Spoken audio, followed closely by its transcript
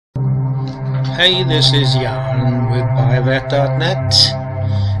Hey, this is Jan with buyvet.net,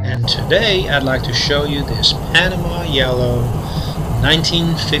 and today I'd like to show you this Panama Yellow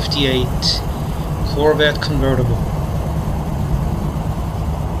 1958 Corvette Convertible.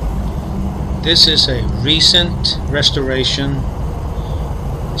 This is a recent restoration,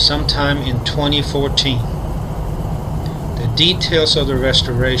 sometime in 2014. The details of the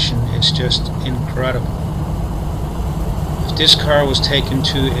restoration is just incredible. If this car was taken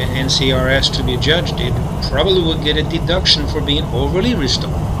to an NCRS to be judged, it probably would get a deduction for being overly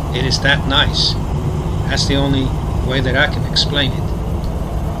restored. It is that nice. That's the only way that I can explain it.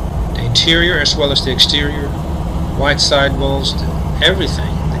 The interior as well as the exterior, white sidewalls,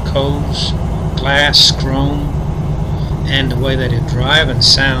 everything, the coves, glass, chrome, and the way that it drives and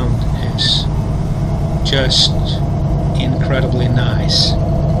sound is just incredibly nice.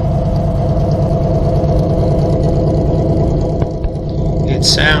 It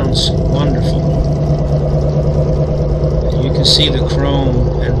sounds wonderful. And you can see the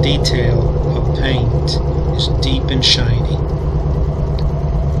chrome and detail of paint is deep and shiny.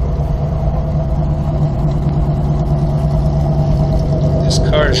 This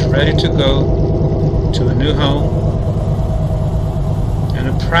car is ready to go to a new home, and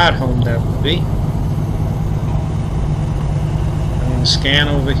a proud home that would be. I'm going to scan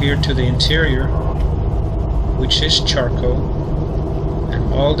over here to the interior, which is charcoal.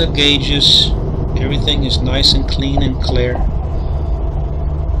 And all the gauges, everything is nice and clean and clear.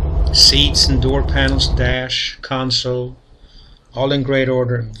 Seats and door panels, dash, console, all in great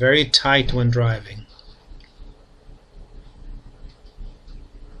order, very tight when driving.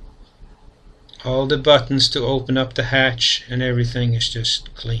 All the buttons to open up the hatch and everything is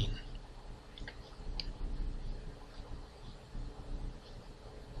just clean.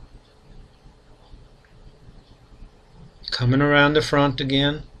 Coming around the front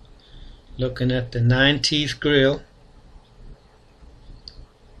again, looking at the 9-teeth grille,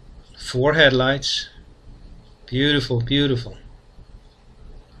 4 headlights, beautiful, beautiful.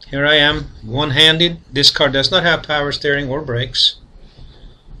 Here I am, one-handed. This car does not have power steering or brakes,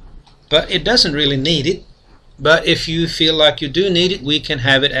 but it doesn't really need it. But if you feel like you do need it, we can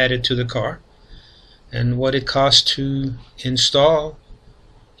have it added to the car. And what it costs to install,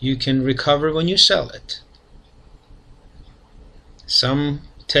 you can recover when you sell it. Some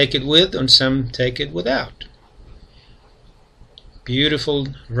take it with and some take it without. Beautiful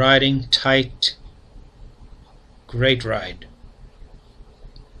riding, tight, great ride.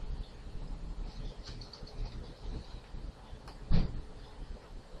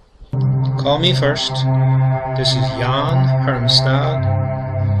 Call me first. This is Jan Hermstad.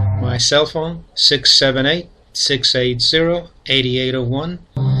 My cell phone 678-680-8801.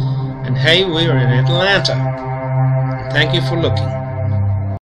 And hey, we're in Atlanta. Thank you for looking.